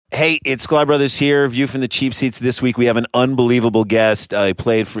Hey, it's Sklar Brothers here. View from the cheap seats. This week we have an unbelievable guest. He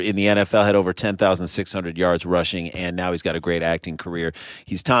played in the NFL, had over 10,600 yards rushing, and now he's got a great acting career.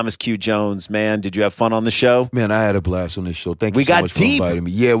 He's Thomas Q. Jones. Man, did you have fun on the show? Man, I had a blast on this show. Thank you so much for inviting me.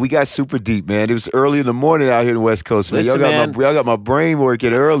 Yeah, we got super deep, man. It was early in the morning out here in the West Coast, man. Listen, y'all got my brain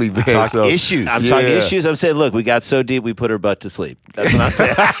working early, man. I'm talking issues. I'm saying, look, we got so deep we put her butt to sleep. That's what I'm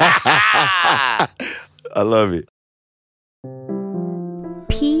saying. I love it.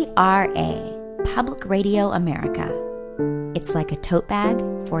 PRA, Public Radio America. It's like a tote bag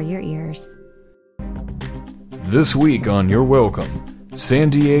for your ears. This week on You're Welcome,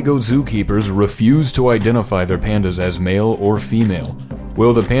 San Diego zookeepers refuse to identify their pandas as male or female.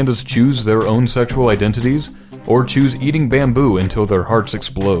 Will the pandas choose their own sexual identities, or choose eating bamboo until their hearts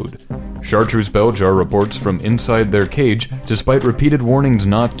explode? Chartreuse Bell Jar reports from inside their cage despite repeated warnings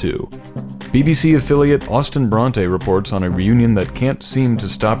not to. BBC affiliate Austin Bronte reports on a reunion that can't seem to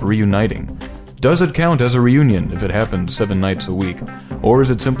stop reuniting. Does it count as a reunion if it happens 7 nights a week, or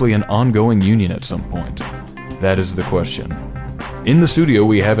is it simply an ongoing union at some point? That is the question. In the studio,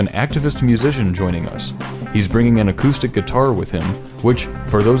 we have an activist musician joining us. He's bringing an acoustic guitar with him, which,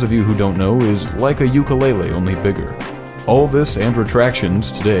 for those of you who don't know, is like a ukulele, only bigger. All this and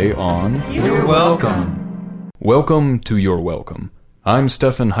retractions today on You're Welcome. Welcome to You're Welcome. I'm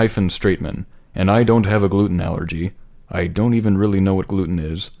Stefan Straitman, and I don't have a gluten allergy. I don't even really know what gluten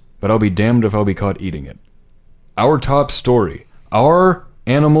is, but I'll be damned if I'll be caught eating it. Our top story. Are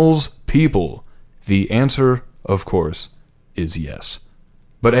animals people? The answer, of course, is yes.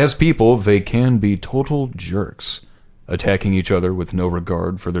 But as people, they can be total jerks, attacking each other with no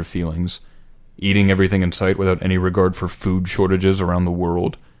regard for their feelings, eating everything in sight without any regard for food shortages around the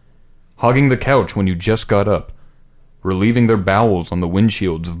world, hogging the couch when you just got up, relieving their bowels on the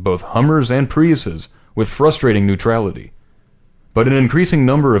windshields of both Hummers and Priuses with frustrating neutrality. But an increasing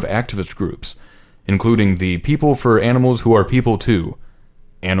number of activist groups, including the People for Animals Who Are People Too,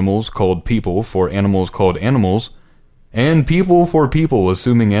 Animals Called People for Animals Called Animals, and People for People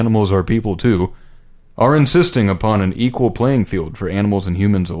Assuming Animals Are People Too, are insisting upon an equal playing field for animals and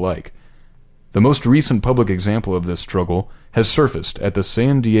humans alike. The most recent public example of this struggle has surfaced at the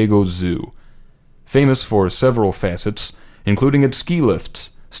San Diego Zoo, famous for several facets, including its ski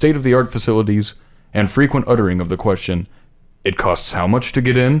lifts, state-of-the-art facilities, and frequent uttering of the question, "It costs how much to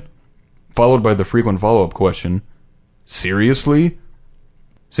get in?" Followed by the frequent follow-up question, "Seriously?"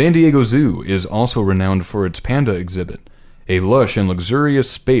 San Diego Zoo is also renowned for its panda exhibit, a lush and luxurious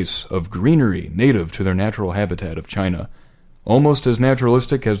space of greenery native to their natural habitat of China, almost as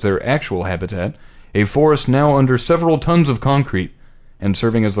naturalistic as their actual habitat, a forest now under several tons of concrete, and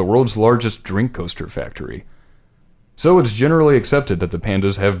serving as the world's largest drink coaster factory. So it's generally accepted that the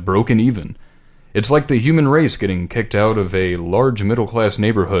pandas have broken even. It's like the human race getting kicked out of a large middle-class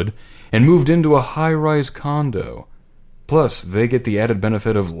neighborhood and moved into a high-rise condo. Plus, they get the added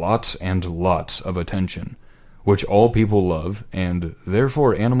benefit of lots and lots of attention, which all people love, and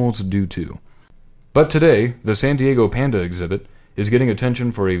therefore animals do too. But today, the San Diego Panda exhibit is getting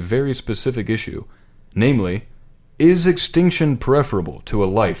attention for a very specific issue, namely, is extinction preferable to a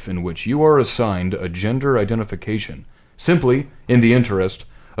life in which you are assigned a gender identification, simply in the interest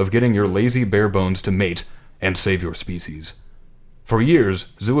of getting your lazy bare bones to mate and save your species? For years,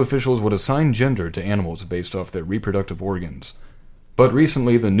 zoo officials would assign gender to animals based off their reproductive organs. But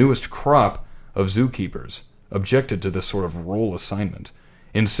recently, the newest crop of zookeepers objected to this sort of role assignment,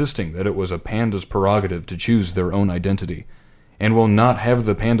 insisting that it was a panda's prerogative to choose their own identity, and will not have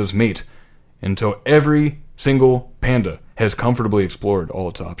the pandas mate until every single panda has comfortably explored all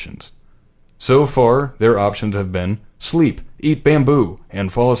its options. So far, their options have been sleep, eat bamboo,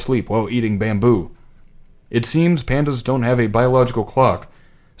 and fall asleep while eating bamboo. It seems pandas don't have a biological clock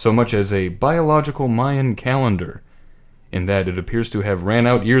so much as a biological Mayan calendar, in that it appears to have ran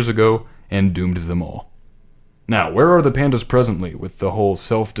out years ago and doomed them all. Now, where are the pandas presently with the whole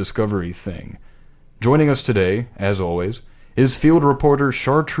self-discovery thing? Joining us today, as always, is field reporter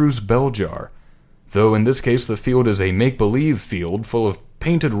Chartreuse Bell Jar, though in this case the field is a make-believe field full of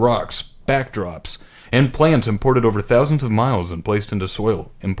painted rocks, backdrops, and plants imported over thousands of miles and placed into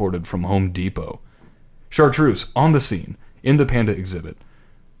soil imported from Home Depot. Chartreuse, on the scene, in the panda exhibit.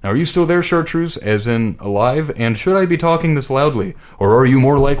 Now, are you still there, Chartreuse, as in alive? And should I be talking this loudly, or are you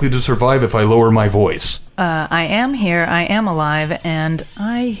more likely to survive if I lower my voice? I am here, I am alive, and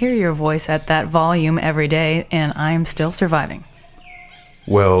I hear your voice at that volume every day, and I'm still surviving.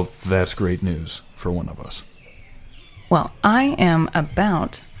 Well, that's great news for one of us. Well, I am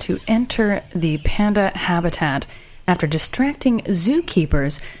about to enter the panda habitat after distracting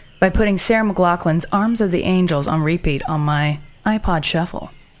zookeepers by putting Sarah McLachlan's Arms of the Angels on repeat on my iPod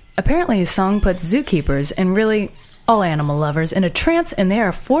Shuffle. Apparently, his song puts zookeepers and really all animal lovers in a trance, and they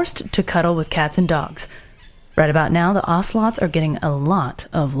are forced to cuddle with cats and dogs. Right about now, the ocelots are getting a lot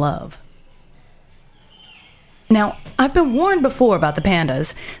of love. Now, I've been warned before about the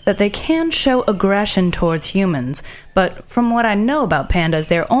pandas that they can show aggression towards humans, but from what I know about pandas,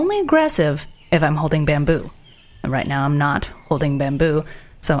 they're only aggressive if I'm holding bamboo. And right now I'm not holding bamboo,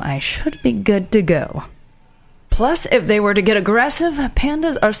 so I should be good to go. Plus, if they were to get aggressive,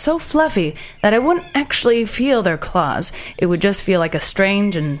 pandas are so fluffy that I wouldn't actually feel their claws. It would just feel like a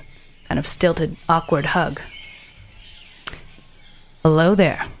strange and kind of stilted, awkward hug. Hello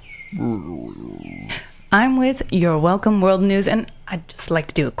there. I'm with Your Welcome World News, and I'd just like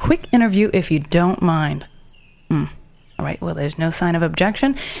to do a quick interview if you don't mind. All right, well, there's no sign of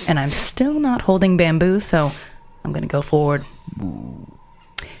objection, and I'm still not holding bamboo, so I'm going to go forward.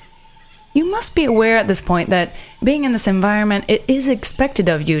 You must be aware at this point that being in this environment, it is expected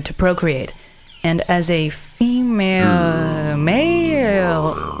of you to procreate. And as a female,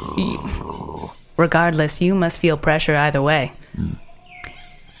 regardless, you must feel pressure either way.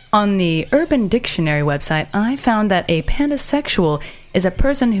 On the Urban Dictionary website, I found that a pandasexual is a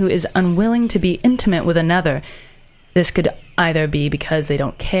person who is unwilling to be intimate with another. This could either be because they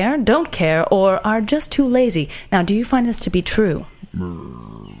don't care, or are just too lazy. Now, do you find this to be true?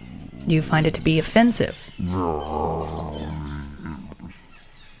 Do you find it to be offensive?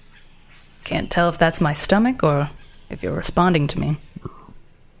 Can't tell if that's my stomach or if you're responding to me.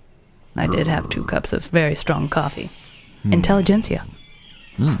 I did have 2 cups of very strong coffee. Intelligentsia.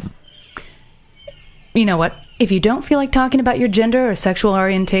 You know what? If you don't feel like talking about your gender or sexual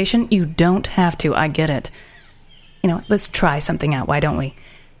orientation, you don't have to. I get it. You know what? Let's try something out. Why don't we?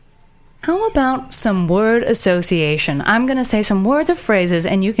 How about some word association? I'm going to say some words or phrases,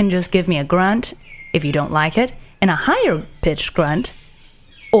 and you can just give me a grunt if you don't like it, and a higher pitched grunt.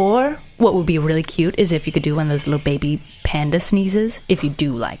 Or what would be really cute is if you could do one of those little baby panda sneezes if you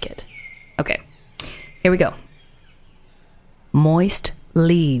do like it. Okay, here we go. Moist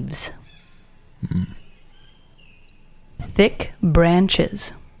leaves. Thick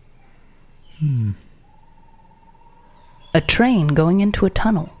branches. A train going into a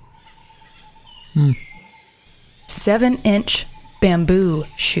tunnel. 7-inch bamboo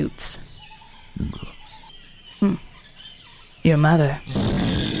shoots. Your mother.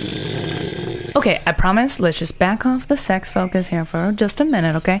 Okay, I promise, let's just back off the sex focus here for just a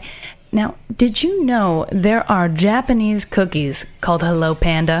minute, okay? Now, did you know there are Japanese cookies called Hello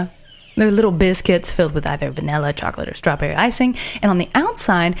Panda? They're little biscuits filled with either vanilla, chocolate, or strawberry icing, and on the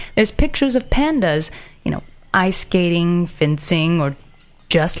outside, there's pictures of pandas, ice skating, fencing, or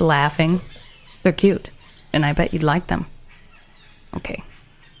just laughing. They're cute, and I bet you'd like them. Okay,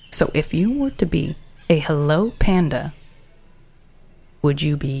 so if you were to be a Hello Panda, would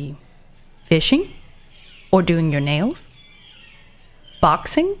you be fishing, or doing your nails,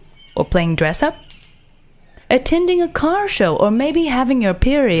 boxing, or playing dress-up, attending a car show, or maybe having your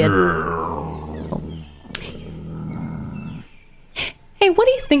period? Hey, what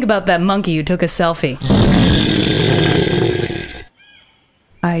do you think about that monkey who took a selfie?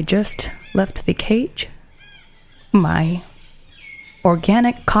 I just left the cage. My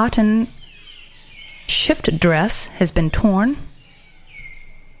organic cotton shift dress has been torn.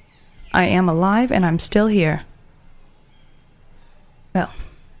 I am alive and I'm still here. Well,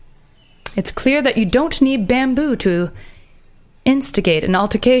 it's clear that you don't need bamboo to instigate an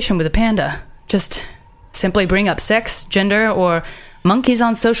altercation with a panda. Just simply bring up sex, gender, or monkeys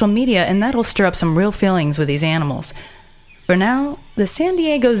on social media, and that'll stir up some real feelings with these animals. For now, the San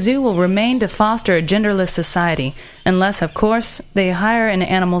Diego Zoo will remain to foster a genderless society, unless, of course, they hire an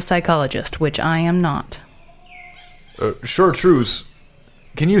animal psychologist, which I am not. Chartreuse,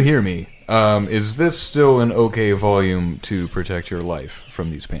 can you hear me? Is this still an okay volume to protect your life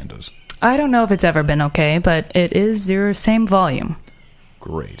from these pandas? I don't know if it's ever been okay, but it is your same volume.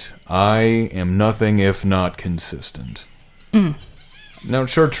 Great. I am nothing if not consistent. Now,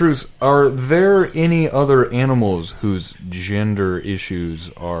 Chartreuse, are there any other animals whose gender issues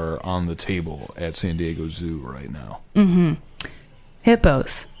are on the table at San Diego Zoo right now?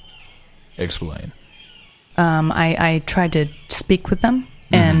 Hippos. Explain. I tried to speak with them,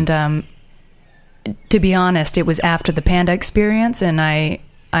 and to be honest, it was after the panda experience, and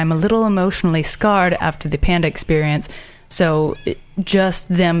I'm a little emotionally scarred after the panda experience, so just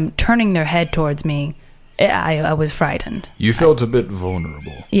them turning their head towards me, I was frightened. You felt a bit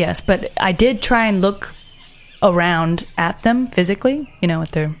vulnerable. Yes, but I did try and look around at them physically, at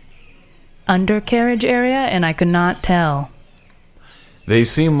their undercarriage area, and I could not tell. They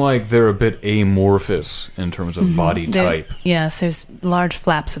seem like they're a bit amorphous in terms of body type. Yes, there's large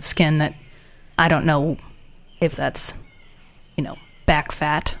flaps of skin that I don't know if that's, back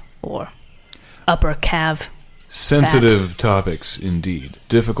fat or upper calf Sensitive fat. Topics, indeed.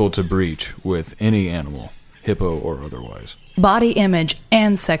 Difficult to breach with any animal, hippo or otherwise. Body image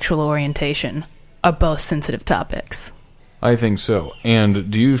and sexual orientation are both sensitive topics. I think so. And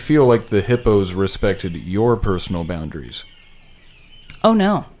do you feel like the hippos respected your personal boundaries? Oh,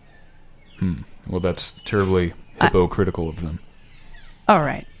 no. Well, that's terribly hypocritical of them. All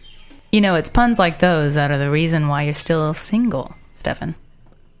right. It's puns like those that are the reason why you're still single, Stefan.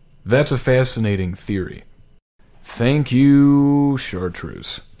 That's a fascinating theory. Thank you,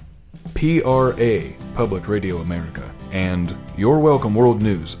 Chartreuse. PRA, Public Radio America, and Your Welcome World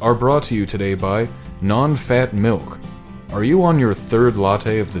News are brought to you today by Non-Fat Milk. Are you on your third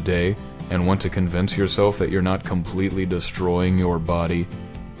latte of the day and want to convince yourself that you're not completely destroying your body?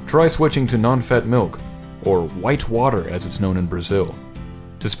 Try switching to non-fat milk, or white water as it's known in Brazil,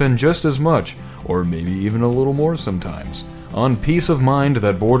 to spend just as much, or maybe even a little more sometimes, on peace of mind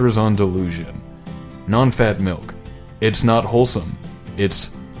that borders on delusion. Non-fat milk. It's not wholesome. It's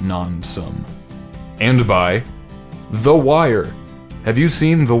non-some. And by The Wire. Have you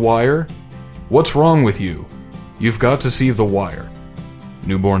seen The Wire? What's wrong with you? You've got to see The Wire.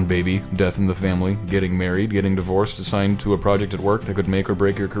 Newborn baby, death in the family, getting married, getting divorced, assigned to a project at work that could make or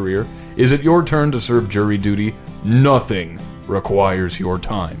break your career. Is it your turn to serve jury duty? Nothing requires your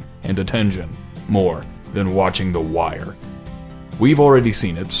time and attention more than watching The Wire. We've already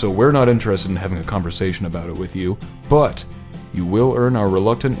seen it, so we're not interested in having a conversation about it with you, but you will earn our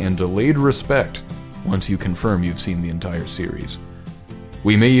reluctant and delayed respect once you confirm you've seen the entire series.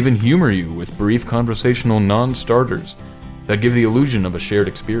 We may even humor you with brief conversational non-starters that give the illusion of a shared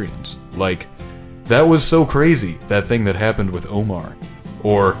experience, like, that was so crazy, that thing that happened with Omar.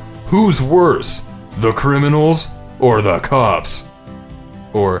 Or, who's worse, the criminals or the cops?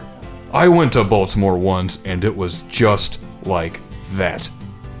 Or, I went to Baltimore once and it was just like that.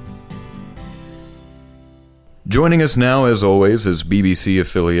 Joining us now, as always, is BBC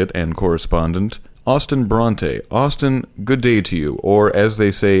affiliate and correspondent Austin Bronte. Austin, good day to you, or as they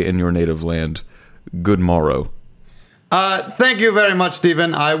say in your native land, good morrow. Thank you very much,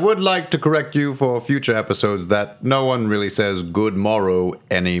 Stephen. I would like to correct you for future episodes that no one really says good morrow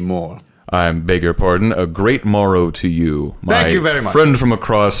anymore. I beg your pardon. A great morrow to you, Thank you very much. Friend from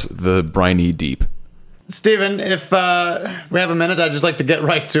across the briny deep. Stephen, if we have a minute, I'd just like to get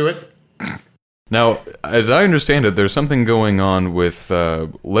right to it. Now, as I understand it, there's something going on with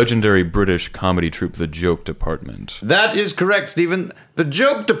legendary British comedy troupe, The Joke Department. That is correct, Stephen. The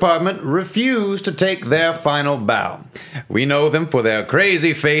Joke Department refused to take their final bow. We know them for their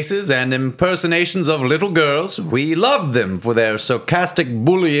crazy faces and impersonations of little girls. We love them for their sarcastic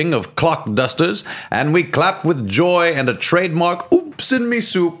bullying of clock dusters. And we clap with joy and a trademark oops in me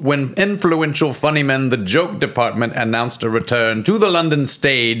soup when influential funny men The Joke Department announced a return to the London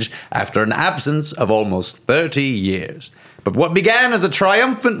stage after an absence of almost 30 years. But what began as a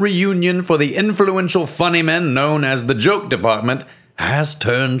triumphant reunion for the influential funny men known as The Joke Department has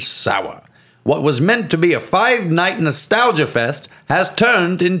turned sour. What was meant to be a 5-night nostalgia fest has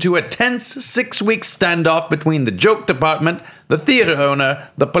turned into a tense 6-week standoff between the Joke Department, the theater owner,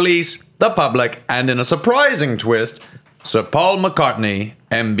 the police, the public, and in a surprising twist, Sir Paul McCartney,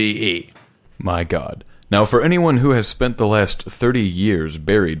 MBE. My God. Now, for anyone who has spent the last 30 years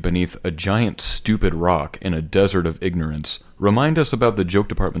buried beneath a giant stupid rock in a desert of ignorance, remind us about the Joke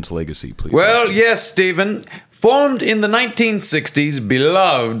Department's legacy, please. Well, yes, Stephen. Formed in the 1960s,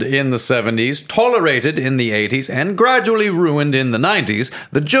 beloved in the 70s, tolerated in the 80s, and gradually ruined in the 90s,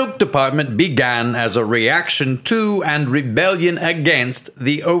 the Joke Department began as a reaction to and rebellion against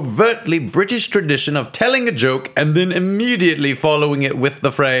the overtly British tradition of telling a joke and then immediately following it with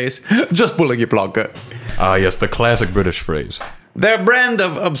the phrase, just pulling your plonker. Ah, yes, the classic British phrase. Their brand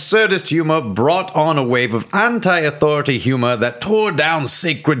of absurdist humor brought on a wave of anti-authority humor that tore down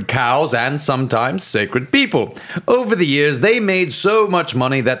sacred cows and sometimes sacred people. Over the years, they made so much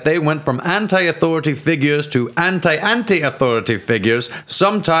money that they went from anti-authority figures to anti-authority figures,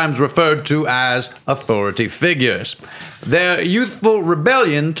 sometimes referred to as authority figures. Their youthful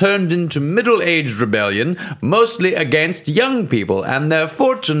rebellion turned into middle-aged rebellion, mostly against young people, and their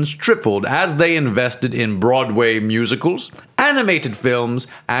fortunes tripled as they invested in Broadway musicals, animated films,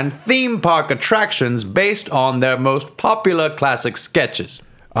 and theme park attractions based on their most popular classic sketches.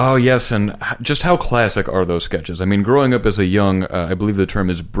 Oh, yes, and just how classic are those sketches? I mean, growing up as a young, I believe the term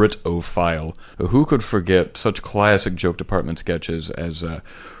is Britophile, who could forget such classic Joke Department sketches as,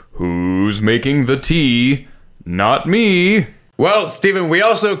 Who's Making the Tea? Not me. Well, Stephen, we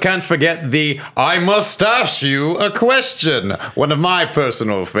also can't forget the I must ask you a question, one of my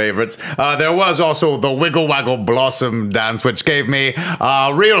personal favorites. There was also the Wiggle Waggle Blossom dance, which gave me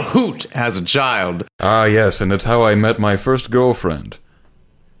a real hoot as a child. Ah, yes, and it's how I met my first girlfriend.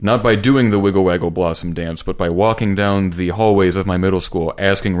 Not by doing the Wiggle Waggle Blossom dance, but by walking down the hallways of my middle school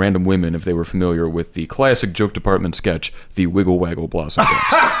asking random women if they were familiar with the classic joke department sketch, the Wiggle Waggle Blossom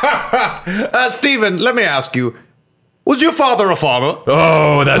dance. Stephen, let me ask you, was your father a farmer?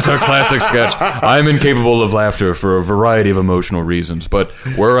 Oh, that's a classic sketch. I'm incapable of laughter for a variety of emotional reasons, but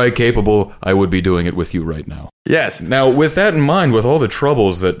were I capable, I would be doing it with you right now. Yes. Now, with that in mind, with all the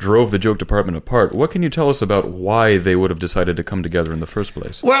troubles that drove the joke department apart, what can you tell us about why they would have decided to come together in the first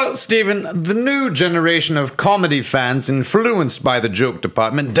place? Well, Stephen, the new generation of comedy fans influenced by the joke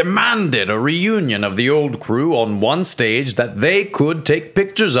department demanded a reunion of the old crew on one stage that they could take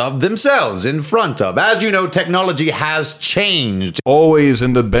pictures of themselves in front of. As you know, technology has changed. Always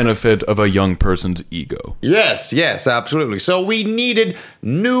in the benefit of a young person's ego. Yes, absolutely. So we needed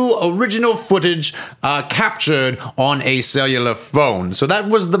new original footage captured on a cellular phone. So that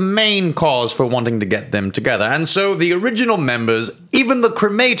was the main cause for wanting to get them together. And so the original members, even the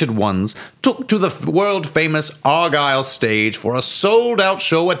cremated ones, took to the world-famous Argyle stage for a sold-out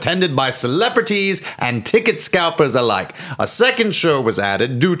show attended by celebrities and ticket scalpers alike. A second show was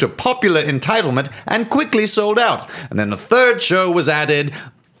added due to popular entitlement and quickly sold out. And then a third show was added.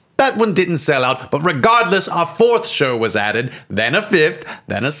 That one didn't sell out, but regardless, a fourth show was added, then a fifth,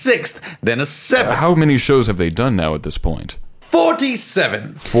 then a sixth, then a seventh. How many shows have they done now at this point?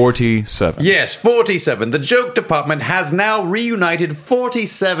 47. 47. Yes, 47. The joke department has now reunited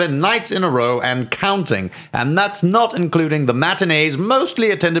 47 nights in a row and counting, and that's not including the matinees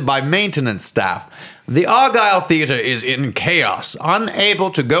mostly attended by maintenance staff. The Argyle Theatre is in chaos,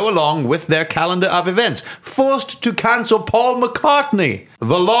 unable to go along with their calendar of events, forced to cancel Paul McCartney,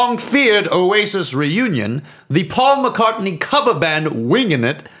 the long-feared Oasis reunion, the Paul McCartney cover band Wingin'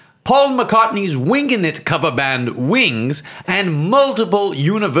 It, Paul McCartney's Wingin' It cover band Wings, and multiple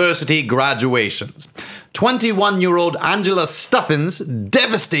university graduations. 21-year-old Angela Stuffins,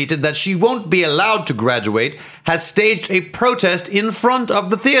 devastated that she won't be allowed to graduate, has staged a protest in front of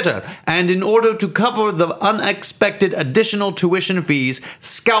the theater, and in order to cover the unexpected additional tuition fees,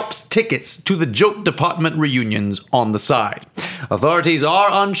 scalps tickets to the joke department reunions on the side. Authorities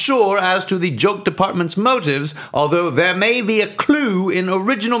are unsure as to the joke department's motives, although there may be a clue in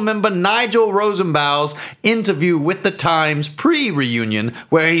original member Nigel Rosenbaugh's interview with the Times pre-reunion,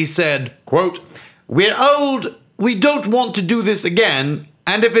 where he said, quote, "We're old, we don't want to do this again,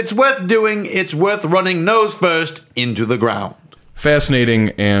 and if it's worth doing, it's worth running nose first into the ground."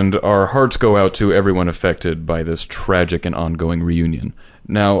 Fascinating, and our hearts go out to everyone affected by this tragic and ongoing reunion.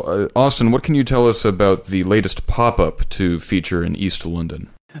 Now, Austin, what can you tell us about the latest pop-up to feature in East London?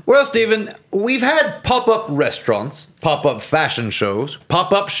 Well, Stephen, we've had pop-up restaurants, pop-up fashion shows,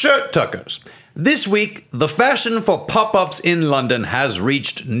 pop-up shirt tuckers. This week, the fashion for pop-ups in London has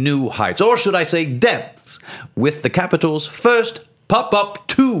reached new heights, or should I say depths, with the capital's first pop-up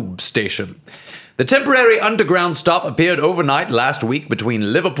tube station. The temporary underground stop appeared overnight last week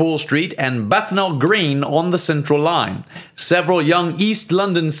between Liverpool Street and Bethnal Green on the Central Line. Several young East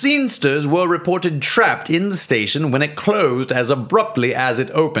London scenesters were reported trapped in the station when it closed as abruptly as it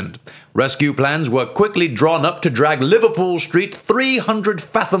opened. Rescue plans were quickly drawn up to drag Liverpool Street 300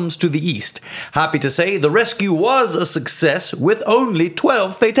 fathoms to the east. Happy to say the rescue was a success with only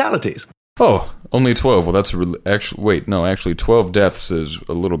 12 fatalities. Oh, only 12. Well, that's actually 12 deaths is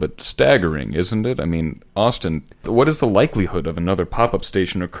a little bit staggering, isn't it? I mean, Austin, what is the likelihood of another pop-up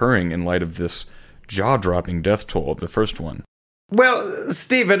station occurring in light of this jaw-dropping death toll of the first one? Well,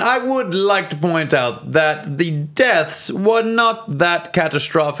 Stephen, I would like to point out that the deaths were not that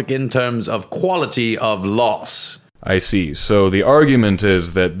catastrophic in terms of quality of loss. I see. So the argument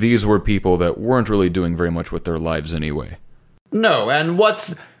is that these were people that weren't really doing very much with their lives anyway. No, and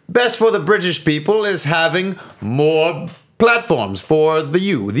what's best for the British people is having more platforms for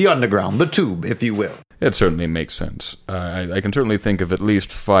the underground, the tube, if you will. It certainly makes sense. I can certainly think of at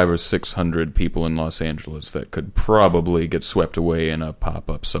least 500 or 600 people in Los Angeles that could probably get swept away in a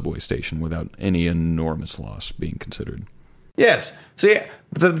pop-up subway station without any enormous loss being considered. Yes. See,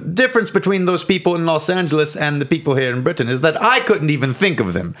 the difference between those people in Los Angeles and the people here in Britain is that I couldn't even think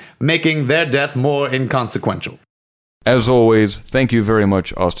of them, making their death more inconsequential. As always, thank you very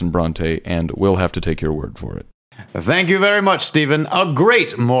much, Austin Bronte, and we'll have to take your word for it. Thank you very much, Stephen. A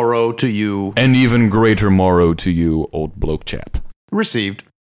great morrow to you. An even greater morrow to you, old bloke chap. Received.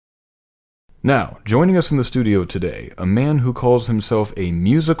 Now, joining us in the studio today, a man who calls himself a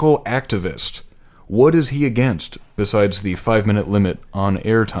musical activist. what is he against besides the 5-minute limit on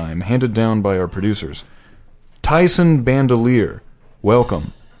airtime handed down by our producers? Tyson Bandolier,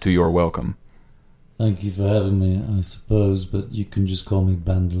 welcome to Your Welcome. Thank you for having me, I suppose, but you can just call me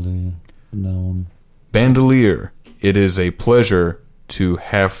Bandolier from now on. Bandolier, it is a pleasure to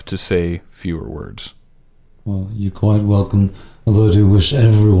have to say fewer words. Well, you're quite welcome, although I do wish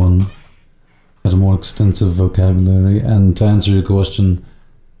everyone had a more extensive vocabulary. And to answer your question,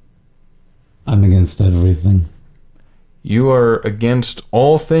 I'm against everything. You are against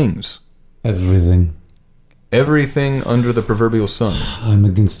all things. Everything. Everything under the proverbial sun. I'm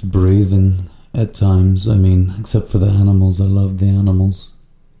against breathing at times. I mean, except for the animals. I love the animals.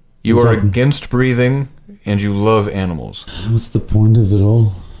 You are against breathing, and you love animals. What's the point of it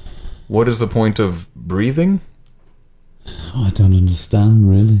all? What is the point of breathing? I don't understand,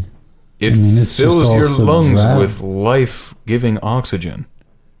 really. It fills your lungs with life-giving oxygen.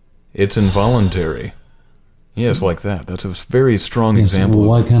 It's involuntary. Yes, like that. That's a very strong example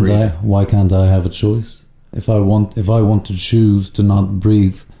well, of breathing. Why can't I have a choice? If I want to choose to not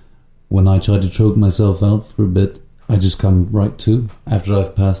breathe, when I try to choke myself out for a bit, I just come right to after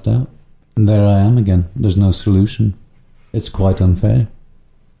I've passed out. And there I am again. There's no solution. It's quite unfair.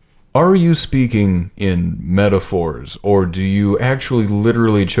 Are you speaking in metaphors, or do you actually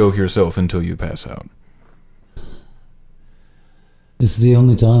literally choke yourself until you pass out? It's the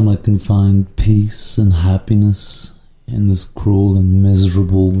only time I can find peace and happiness in this cruel and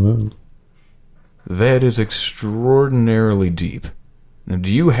miserable world. That is extraordinarily deep. Now,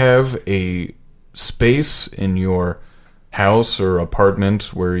 do you have a space in your house or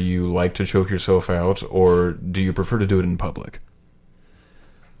apartment where you like to choke yourself out, or do you prefer to do it in public?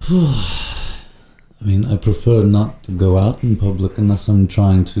 I mean, I prefer not to go out in public unless I'm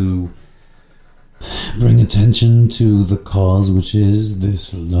trying to bring attention to the cause, which is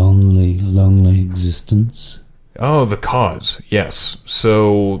this lonely, lonely existence. Oh, the cause, yes.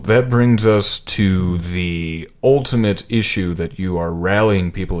 So that brings us to the ultimate issue that you are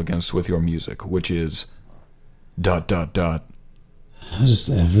rallying people against with your music, which is ... Just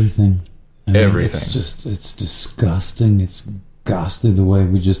everything. I mean, everything. It's disgusting. It's ghastly the way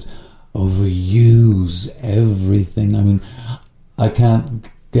we just overuse everything. I mean, I can't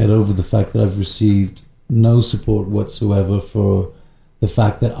get over the fact that I've received no support whatsoever for the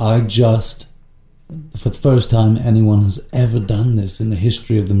fact that for the first time anyone has ever done this in the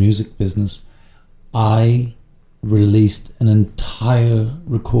history of the music business, I released an entire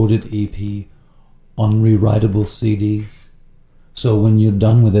recorded EP on rewritable CDs. So when you're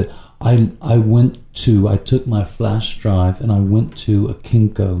done with it, I took my flash drive and I went to a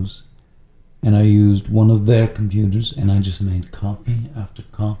Kinko's and I used one of their computers and I just made copy after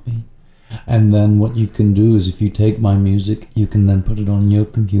copy. And then what you can do is if you take my music, you can then put it on your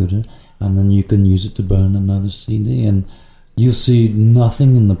computer and then you can use it to burn another CD. And you'll see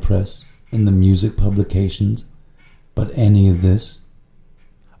nothing in the press, in the music publications, but any of this.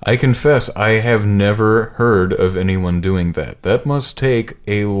 I confess, I have never heard of anyone doing that. That must take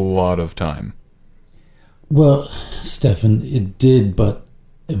a lot of time. Well, Stefan, it did, but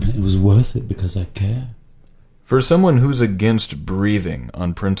it was worth it because I care. For someone who's against breathing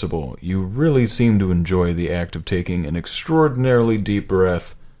on principle, you really seem to enjoy the act of taking an extraordinarily deep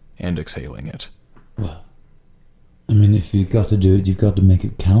breath and exhaling it. Well, I mean, if you've got to do it, you've got to make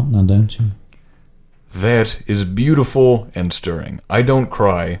it count now, don't you? That is beautiful and stirring. I don't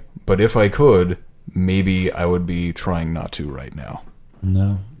cry, but if I could, maybe I would be trying not to right now.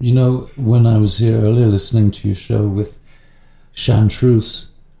 No. You know, when I was here earlier listening to your show with Chartreuse...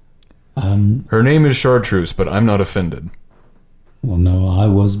 Her name is Chartreuse, but I'm not offended. Well, no, I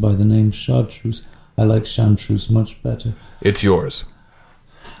was by the name Chartreuse. I like Chartreuse much better. It's yours.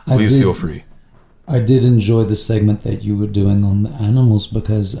 Please feel free. I did enjoy the segment that you were doing on the animals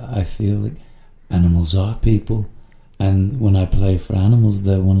because I feel like animals are people. And when I play for animals,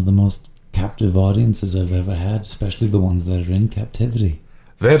 they're one of the most captive audiences I've ever had, especially the ones that are in captivity.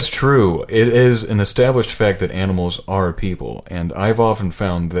 That's true. It is an established fact that animals are people, and I've often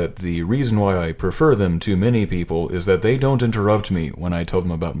found that the reason why I prefer them to many people is that they don't interrupt me when I tell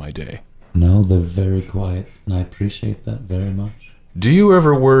them about my day. No, they're very quiet, and I appreciate that very much. Do you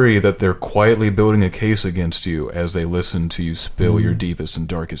ever worry that they're quietly building a case against you as they listen to you spill your deepest and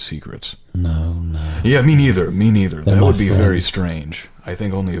darkest secrets? No. Yeah, me neither. They're that would be friends. very strange. I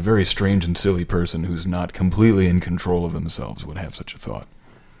think only a very strange and silly person who's not completely in control of themselves would have such a thought.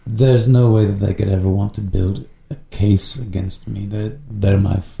 There's no way that they could ever want to build a case against me. They're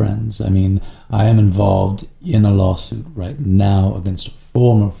my friends. I mean, I am involved in a lawsuit right now against a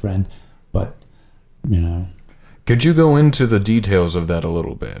former friend, but, you know... Could you go into the details of that a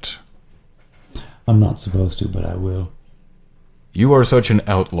little bit? I'm not supposed to, but I will. You are such an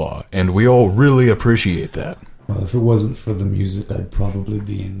outlaw, and we all really appreciate that. Well, if it wasn't for the music, I'd probably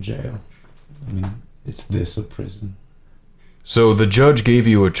be in jail. I mean, it's this or prison. So the judge gave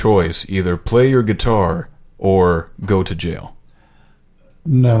you a choice, either play your guitar or go to jail.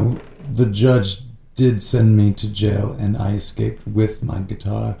 No, the judge did send me to jail, and I escaped with my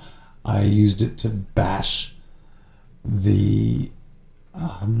guitar. I used it to bash the...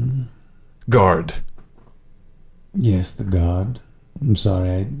 guard. Yes, the guard. I'm sorry,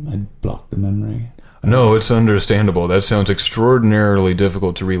 I blocked the memory. No, it's understandable. That sounds extraordinarily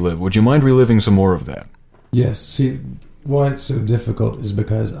difficult to relive. Would you mind reliving some more of that? Yes, see, why it's so difficult is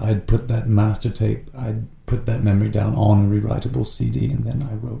because I'd put that master tape, I'd put that memory down on a rewritable CD, and then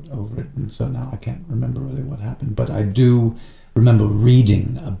I wrote over it, and so now I can't remember really what happened, but I do remember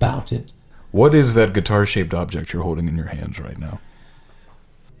reading about it. What is that guitar-shaped object you're holding in your hands right now?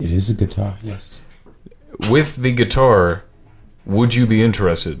 It is a guitar, yes. With the guitar, would you be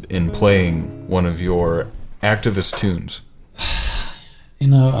interested in playing one of your activist tunes? You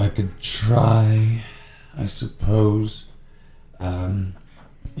know, I could try, I suppose. You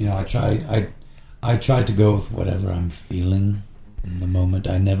know, I tried to go with whatever I'm feeling in the moment.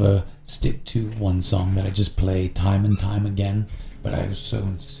 I never stick to one song that I just play time and time again. But I was so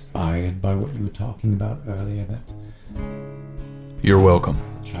inspired by what you were talking about earlier that... You're welcome.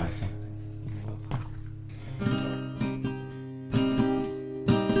 I'll try something.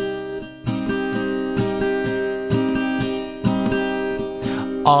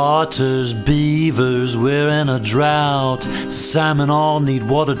 Otters, beavers, we're in a drought. Salmon all need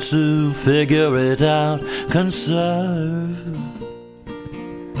water to figure it out. Conserve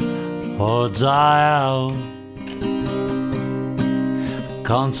or die out.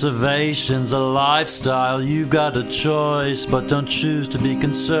 Conservation's a lifestyle, you've got a choice, but don't choose to be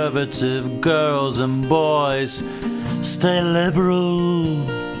conservative, girls and boys. Stay liberal,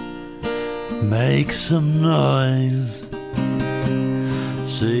 make some noise.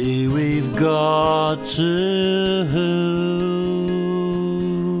 See, we've got to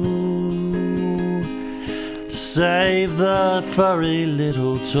save the furry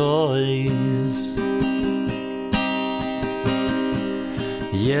little toys.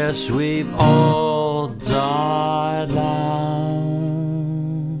 Yes, we've all died long.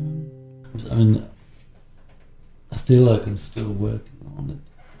 I mean, I feel like I'm still working on it.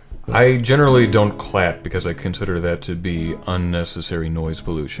 I generally don't clap because I consider that to be unnecessary noise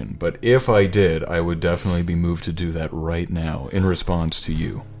pollution. But if I did, I would definitely be moved to do that right now in response to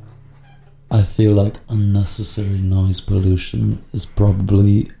you. I feel like unnecessary noise pollution is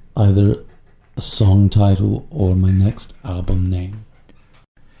probably either a song title or my next album name.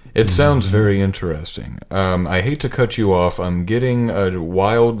 It sounds very interesting. I hate to cut you off. I'm getting a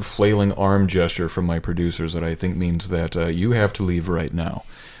wild, flailing arm gesture from my producers that I think means that you have to leave right now.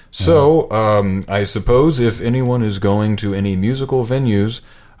 So, I suppose if anyone is going to any musical venues,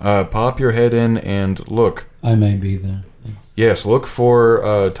 pop your head in and look. I may be there, yes. Yes, look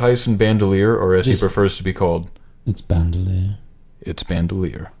for Tyson Bandolier, or as he prefers to be called. It's Bandolier. It's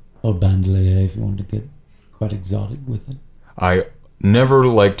Bandolier. Or Bandolier if you want to get quite exotic with it. I never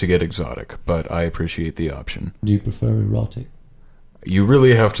like to get exotic, but I appreciate the option. Do you prefer erotic? You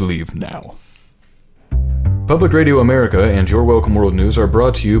really have to leave now. Public Radio America and Your Welcome World News are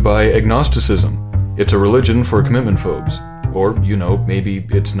brought to you by agnosticism. It's a religion for commitment phobes. Or, you know, maybe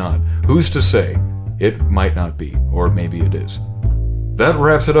it's not. Who's to say? It might not be, or maybe it is. That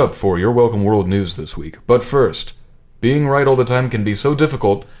wraps it up for Your Welcome World News this week. But first, being right all the time can be so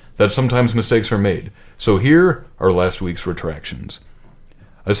difficult that sometimes mistakes are made. So here are last week's retractions.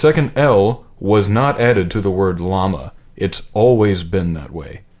 A second L was not added to the word llama. It's always been that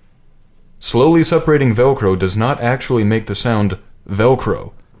way. Slowly separating Velcro does not actually make the sound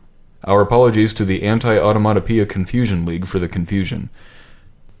Velcro. Our apologies to the Anti-Automatopoeia Confusion League for the confusion.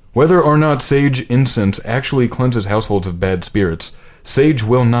 Whether or not sage incense actually cleanses households of bad spirits, sage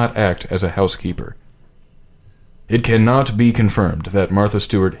will not act as a housekeeper. It cannot be confirmed that Martha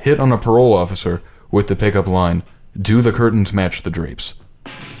Stewart hit on a parole officer with the pickup line, "Do the curtains match the drapes?"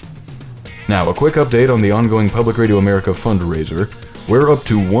 Now, a quick update on the ongoing Public Radio America fundraiser. We're up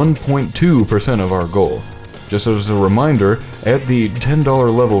to 1.2% of our goal. Just as a reminder, at the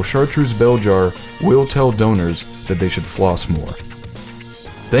 $10 level, Chartreuse Bell Jar will tell donors that they should floss more.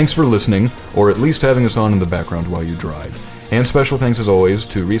 Thanks for listening, or at least having us on in the background while you drive. And special thanks as always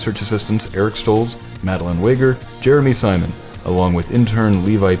to research assistants Eric Stolz, Madeline Wager, Jeremy Simon, along with intern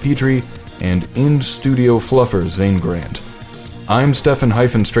Levi Petrie, and in-studio fluffer Zane Grant. I'm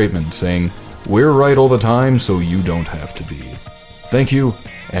Stephen-Straitman saying, we're right all the time so you don't have to be. Thank you,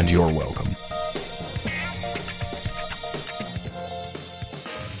 and you're welcome.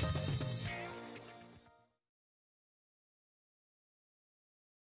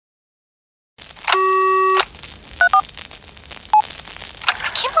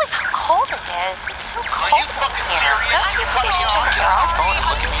 so cold. Are you fucking serious? Don't you think you can get off the phone and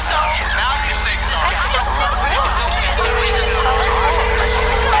look at me now? Now you think so. It's so rude.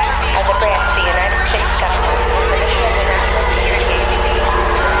 As a branch of the United States government,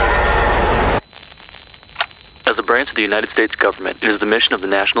 As a branch of the United States government, it is the mission of the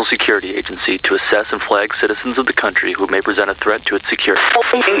National Security Agency to assess and flag citizens of the country who may present a threat to its security.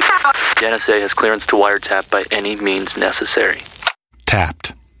 The NSA has clearance to wiretap by any means necessary.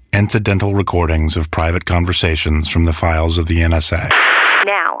 Tapped. Incidental recordings of private conversations from the files of the NSA.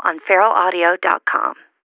 Now on feralaudio.com.